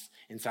silence.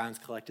 In silence,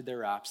 collected their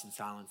wraps. In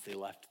silence, they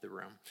left the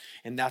room.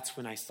 And that's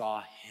when I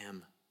saw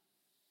him.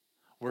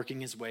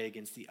 working his way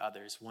against the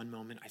others. One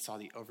moment I saw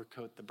the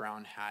overcoat, the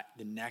brown hat,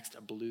 the next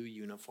a blue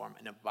uniform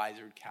and a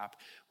visored cap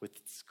with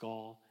its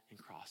skull and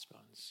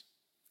crossbones.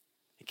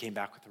 It came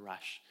back with a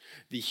rush.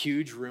 The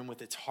huge room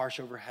with its harsh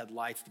overhead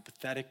lights, the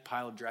pathetic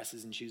pile of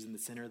dresses and shoes in the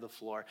center of the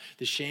floor,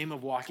 the shame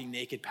of walking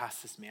naked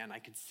past this man. I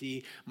could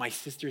see my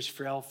sister's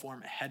frail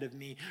form ahead of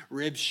me,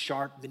 ribs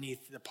sharp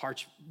beneath the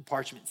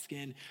parchment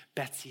skin.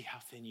 Betsy, how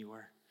thin you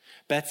were.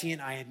 Betsy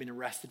and I had been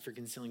arrested for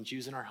concealing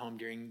Jews in our home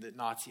during the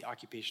Nazi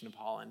occupation of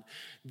Holland.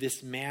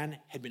 This man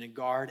had been a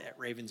guard at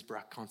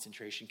Ravensbrück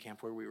concentration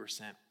camp where we were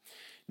sent.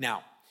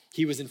 Now,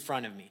 he was in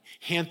front of me,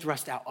 hand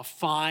thrust out, a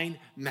fine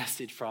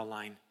message,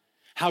 Fraulein.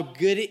 How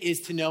good it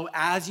is to know,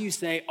 as you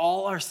say,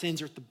 all our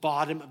sins are at the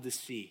bottom of the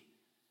sea.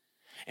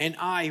 And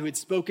I, who had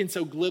spoken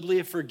so glibly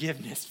of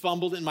forgiveness,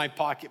 fumbled in my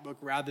pocketbook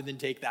rather than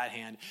take that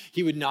hand.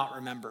 He would not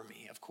remember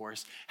me, of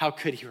course. How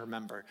could he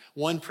remember?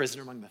 One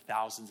prisoner among the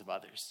thousands of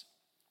others.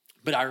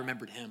 But I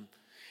remembered him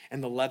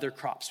and the leather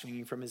crop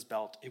swinging from his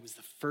belt. It was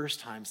the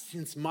first time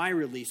since my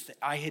release that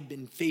I had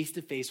been face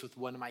to face with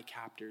one of my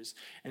captors,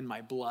 and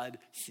my blood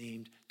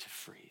seemed to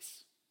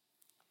freeze.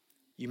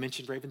 You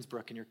mentioned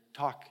Ravensbrück in your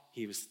talk,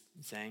 he was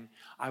saying.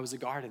 I was a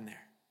guard in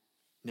there.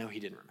 No, he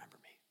didn't remember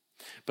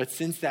me. But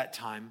since that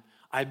time,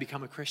 I've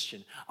become a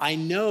Christian. I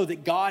know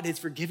that God has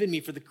forgiven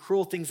me for the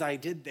cruel things I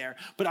did there,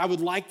 but I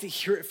would like to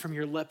hear it from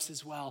your lips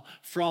as well.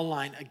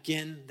 Fraulein,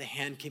 again, the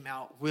hand came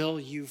out. Will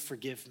you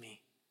forgive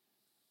me?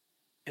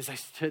 As I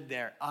stood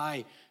there,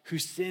 I,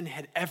 whose sin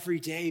had every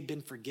day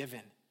been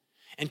forgiven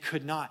and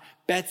could not.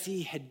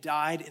 Betsy had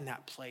died in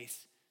that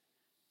place.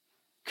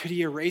 Could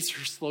he erase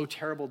her slow,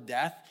 terrible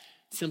death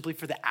simply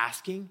for the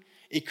asking?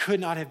 It could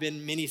not have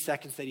been many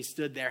seconds that he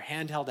stood there,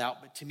 hand held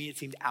out, but to me it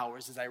seemed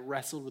hours as I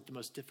wrestled with the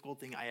most difficult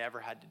thing I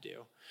ever had to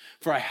do.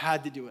 For I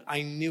had to do it.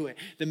 I knew it.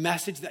 The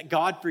message that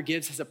God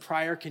forgives has a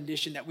prior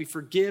condition, that we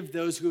forgive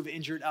those who have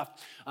injured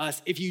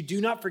us. If you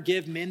do not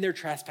forgive men their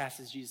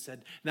trespasses, Jesus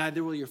said,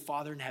 neither will your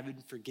Father in heaven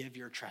forgive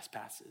your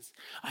trespasses.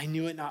 I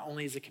knew it not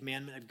only as a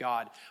commandment of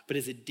God, but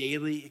as a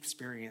daily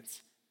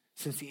experience.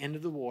 Since the end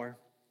of the war,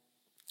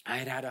 I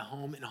had had a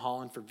home in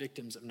Holland for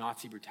victims of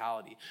Nazi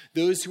brutality.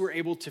 Those who were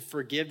able to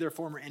forgive their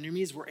former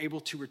enemies were able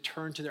to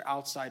return to their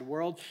outside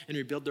world and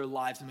rebuild their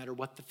lives no matter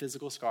what the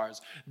physical scars.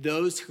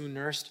 Those who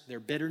nursed their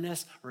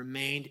bitterness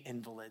remained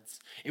invalids.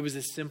 It was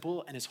as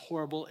simple and as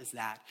horrible as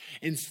that.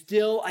 And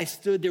still I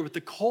stood there with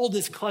the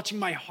coldness clutching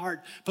my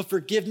heart. But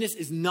forgiveness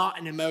is not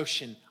an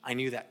emotion. I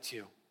knew that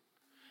too.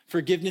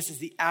 Forgiveness is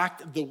the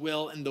act of the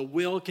will, and the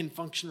will can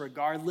function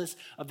regardless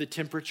of the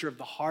temperature of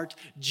the heart.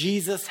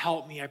 Jesus,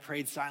 help me, I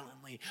prayed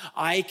silently.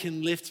 I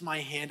can lift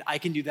my hand. I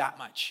can do that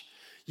much.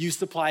 You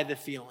supply the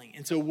feeling.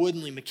 And so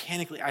woodenly,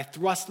 mechanically, I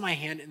thrust my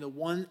hand in the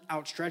one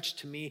outstretched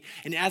to me.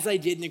 And as I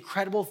did, an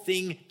incredible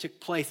thing took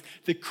place.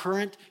 The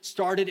current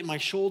started in my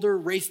shoulder,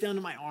 raced down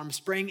to my arm,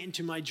 sprang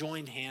into my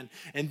joined hand.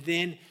 And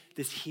then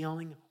this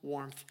healing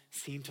warmth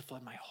seemed to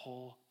flood my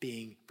whole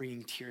being,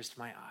 bringing tears to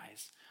my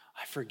eyes.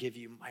 I forgive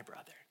you, my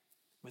brother,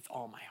 with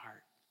all my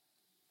heart.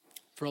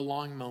 For a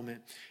long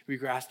moment, we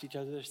grasped each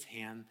other's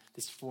hand,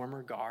 this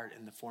former guard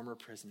and the former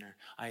prisoner.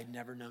 I had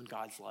never known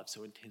God's love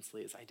so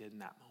intensely as I did in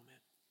that moment.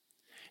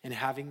 And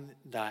having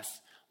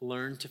thus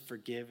learned to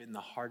forgive in the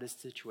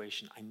hardest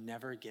situation, I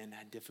never again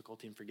had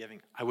difficulty in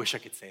forgiving. I wish I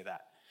could say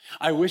that.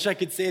 I wish I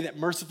could say that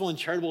merciful and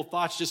charitable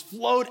thoughts just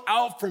flowed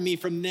out from me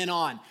from then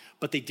on,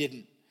 but they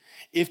didn't.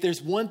 If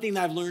there's one thing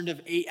that I've learned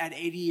at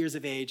 80 years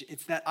of age,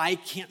 it's that I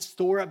can't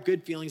store up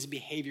good feelings and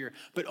behavior,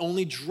 but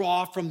only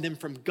draw from them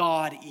from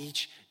God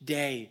each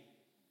day.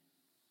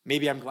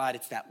 Maybe I'm glad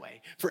it's that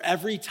way. For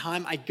every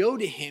time I go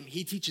to him,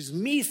 he teaches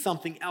me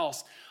something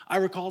else. I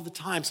recall the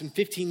time some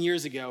 15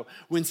 years ago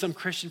when some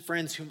Christian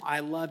friends whom I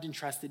loved and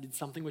trusted did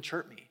something which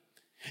hurt me.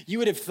 You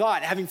would have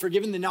thought, having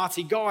forgiven the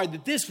Nazi guard,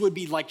 that this would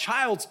be like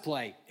child's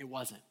play. It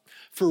wasn't.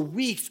 For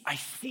weeks, I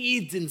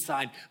seethed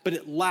inside, but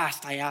at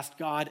last I asked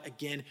God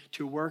again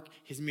to work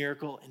his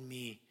miracle in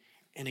me.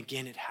 And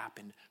again it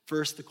happened.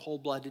 First, the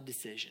cold-blooded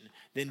decision,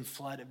 then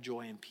flood of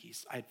joy and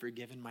peace. I had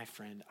forgiven my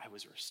friend. I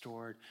was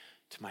restored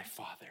to my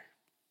Father.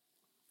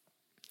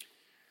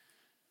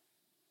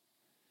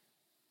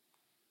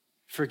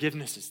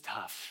 Forgiveness is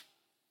tough.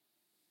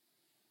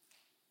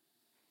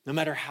 No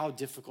matter how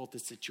difficult the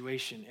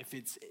situation, if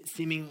it's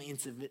seemingly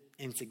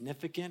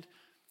insignificant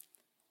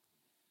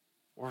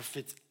or if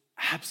it's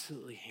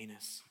absolutely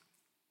heinous.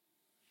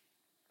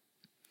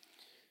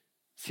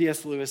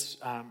 C.S. Lewis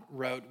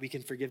wrote, we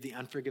can forgive the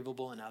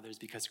unforgivable in others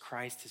because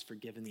Christ has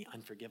forgiven the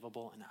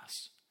unforgivable in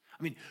us.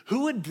 I mean,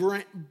 who would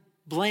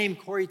blame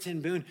Corrie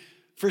ten Boom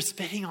for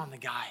spitting on the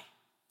guy,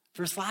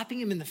 for slapping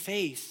him in the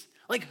face?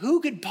 Like,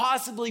 who could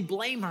possibly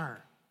blame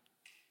her?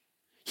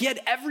 He had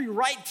every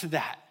right to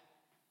that.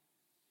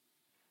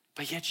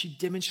 But yet she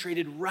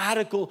demonstrated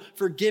radical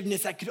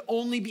forgiveness that could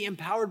only be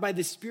empowered by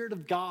the Spirit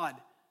of God.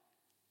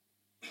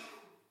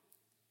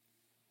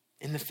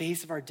 In the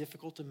face of our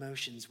difficult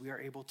emotions, we are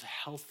able to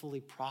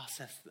healthfully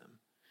process them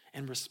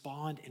and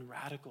respond in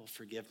radical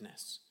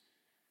forgiveness.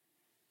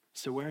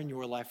 So where in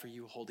your life are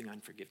you holding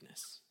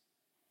unforgiveness?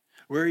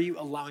 Where are you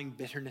allowing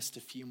bitterness to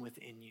fume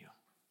within you?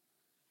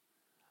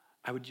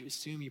 I would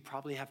assume you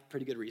probably have a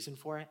pretty good reason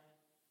for it.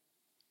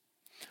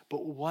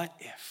 But what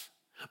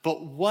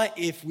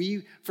if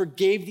we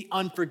forgave the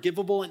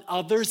unforgivable in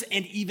others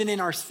and even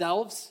in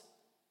ourselves?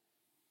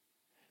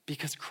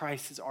 Because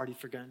Christ has already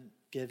forgiven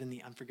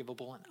the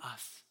unforgivable in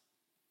us.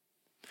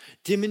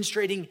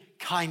 Demonstrating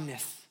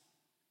kindness.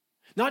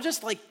 Not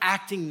just like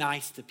acting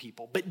nice to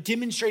people, but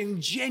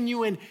demonstrating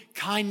genuine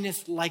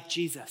kindness like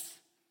Jesus.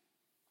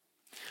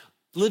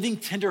 Living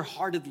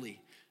tenderheartedly.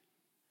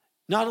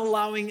 Not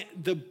allowing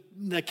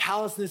the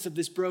callousness of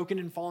this broken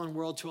and fallen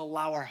world to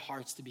allow our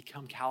hearts to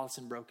become callous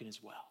and broken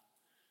as well.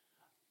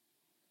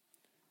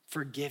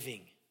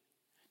 Forgiving.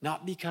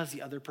 Not because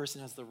the other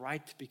person has the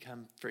right to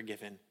become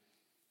forgiven,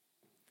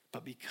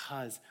 but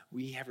because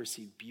we have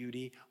received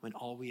beauty when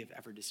all we have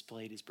ever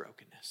displayed is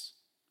brokenness.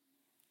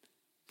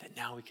 That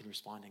now we can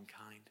respond in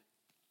kind.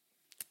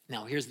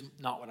 Now, here's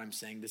not what I'm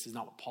saying. This is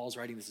not what Paul's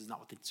writing. This is not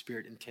what the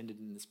Spirit intended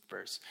in this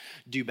verse.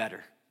 Do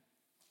better.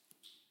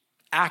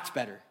 Act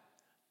better.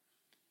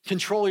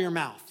 Control your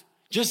mouth.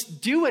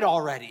 Just do it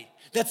already.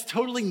 That's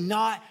totally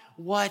not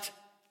what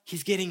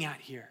he's getting at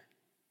here.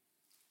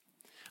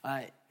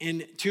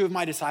 In 2 of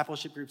my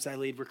discipleship groups I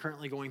lead, we're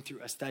currently going through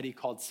a study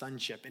called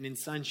Sonship. And in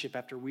Sonship,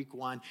 after week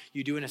 1,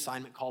 you do an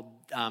assignment called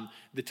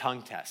the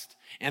tongue test.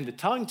 And the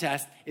tongue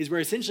test is where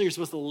essentially you're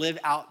supposed to live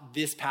out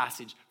this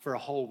passage for a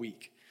whole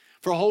week.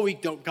 For a whole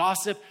week, don't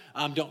gossip,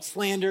 don't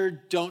slander,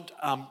 don't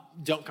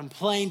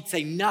complain,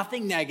 say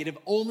nothing negative,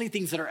 only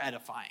things that are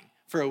edifying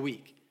for a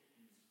week.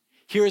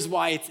 Here's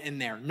why it's in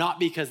there. Not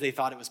because they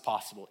thought it was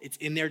possible. It's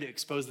in there to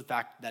expose the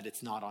fact that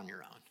it's not on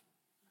your own.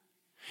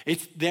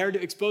 It's there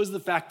to expose the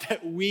fact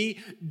that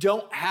we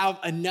don't have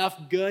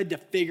enough good to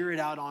figure it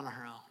out on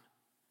our own.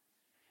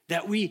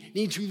 That we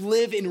need to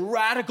live in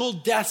radical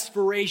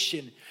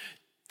desperation.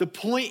 The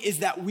point is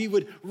that we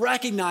would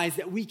recognize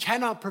that we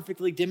cannot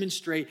perfectly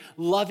demonstrate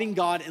loving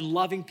God and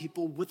loving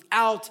people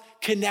without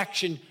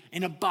connection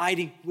and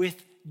abiding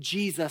with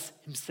Jesus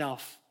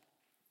himself.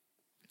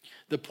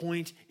 The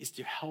point is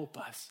to help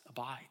us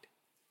abide,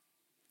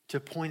 to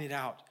point it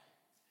out.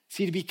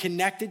 See, to be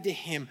connected to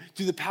him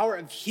through the power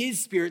of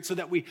his Spirit so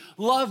that we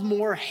love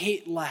more,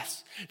 hate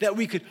less, that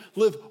we could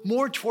live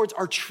more towards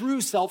our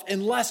true self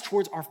and less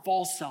towards our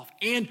false self.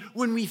 And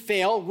when we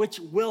fail, which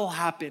will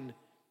happen,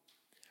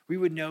 we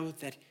would know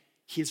that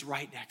he is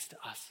right next to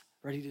us,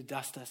 ready to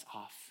dust us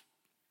off.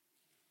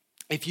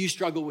 If you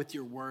struggle with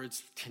your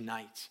words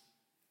tonight,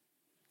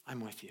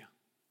 I'm with you.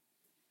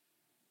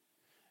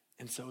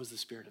 And so is the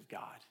Spirit of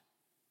God,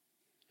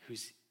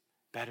 who's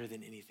better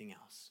than anything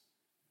else.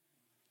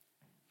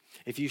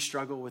 If you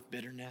struggle with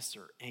bitterness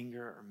or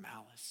anger or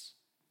malice,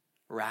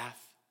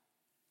 wrath,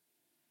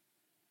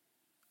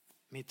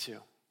 me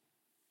too.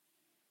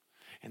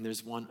 And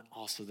there's one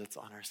also that's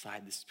on our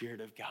side, the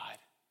Spirit of God,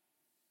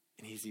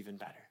 and he's even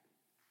better.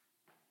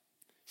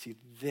 See,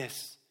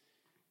 this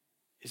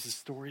is the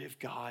story of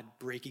God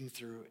breaking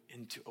through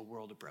into a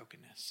world of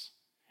brokenness.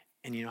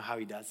 And you know how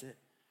he does it?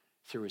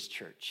 Through his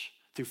church,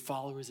 through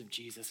followers of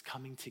Jesus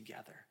coming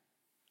together,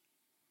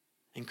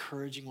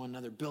 encouraging one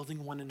another,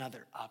 building one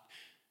another up,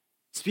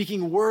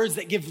 speaking words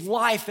that give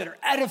life, that are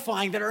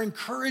edifying, that are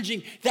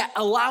encouraging, that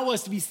allow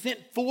us to be sent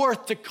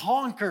forth to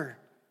conquer.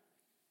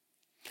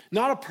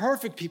 Not a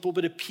perfect people,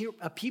 but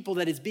a people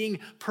that is being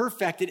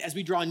perfected as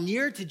we draw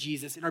near to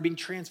Jesus and are being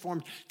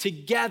transformed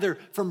together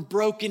from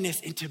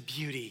brokenness into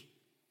beauty.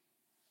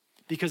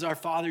 Because our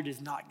Father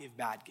does not give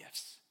bad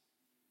gifts.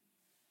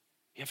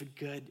 We have a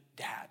good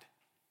dad,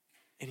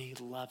 and he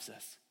loves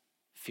us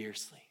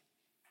fiercely.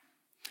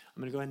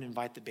 I'm going to go ahead and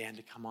invite the band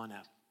to come on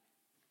up.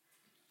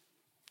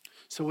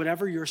 So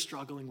whatever you're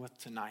struggling with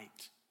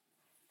tonight,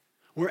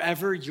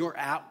 wherever you're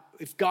at,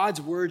 if God's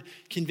word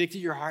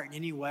convicted your heart in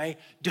any way,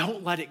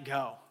 don't let it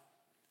go.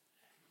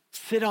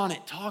 Sit on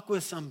it. Talk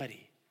with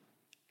somebody.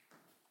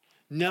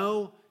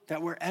 Know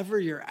that wherever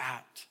you're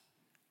at,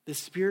 the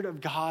Spirit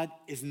of God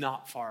is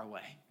not far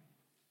away.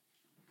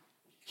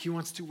 He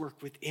wants to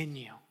work within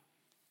you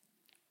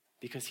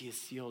because he has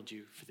sealed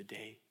you for the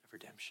day of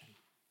redemption.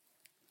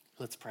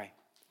 Let's pray.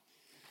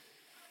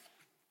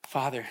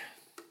 Father,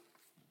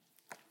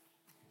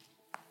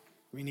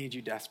 we need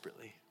you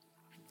desperately.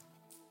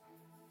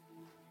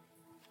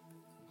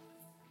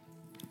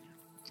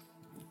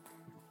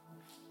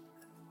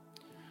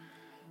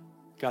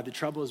 God, the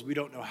trouble is we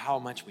don't know how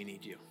much we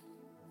need you.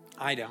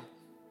 I don't.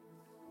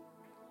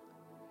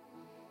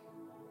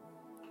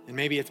 And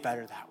maybe it's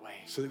better that way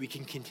so that we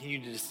can continue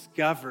to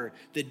discover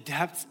the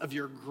depths of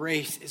your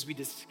grace as we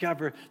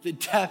discover the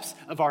depths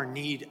of our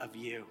need of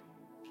you.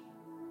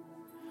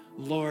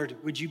 Lord,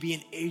 would you be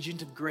an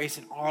agent of grace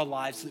in our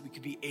lives so that we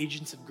could be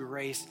agents of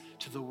grace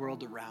to the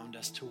world around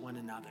us, to one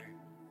another.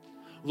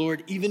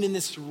 Lord, even in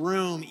this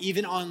room,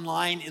 even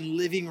online in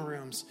living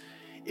rooms,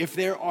 if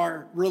there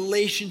are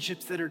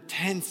relationships that are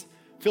tense,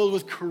 filled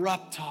with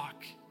corrupt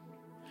talk,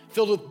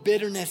 filled with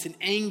bitterness and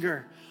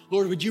anger,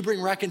 Lord, would you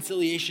bring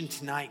reconciliation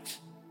tonight?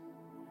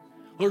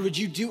 Lord, would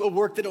you do a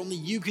work that only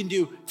you can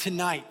do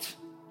tonight?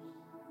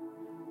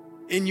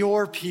 in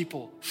your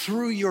people,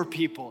 through your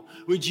people.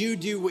 Would you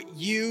do what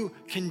you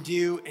can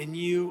do and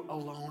you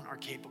alone are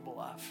capable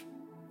of?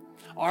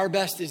 Our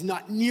best is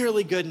not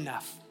nearly good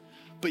enough,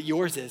 but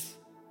yours is.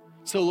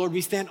 So Lord,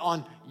 we stand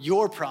on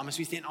your promise.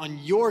 We stand on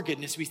your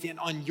goodness. We stand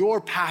on your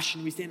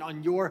passion. We stand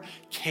on your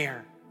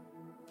care.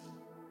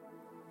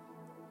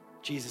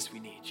 Jesus, we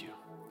need you.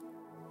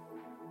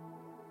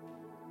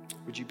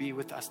 Would you be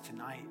with us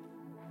tonight?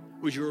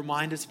 Would you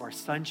remind us of our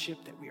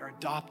sonship, that we are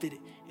adopted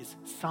as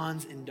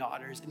sons and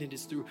daughters, and it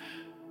is through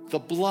the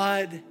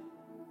blood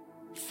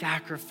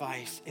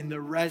sacrifice and the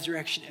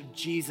resurrection of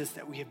Jesus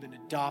that we have been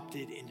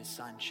adopted into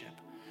sonship.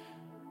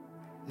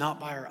 Not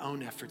by our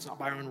own efforts, not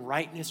by our own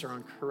rightness or our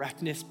own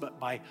correctness, but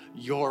by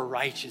your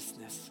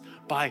righteousness,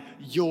 by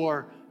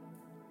your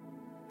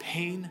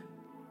pain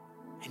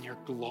and your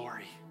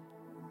glory.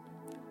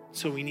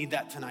 So we need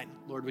that tonight.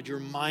 Lord, would you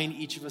remind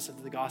each of us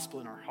of the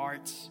gospel in our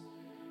hearts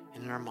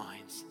and in our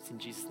minds. It's in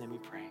Jesus' name we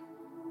pray.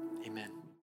 Amen.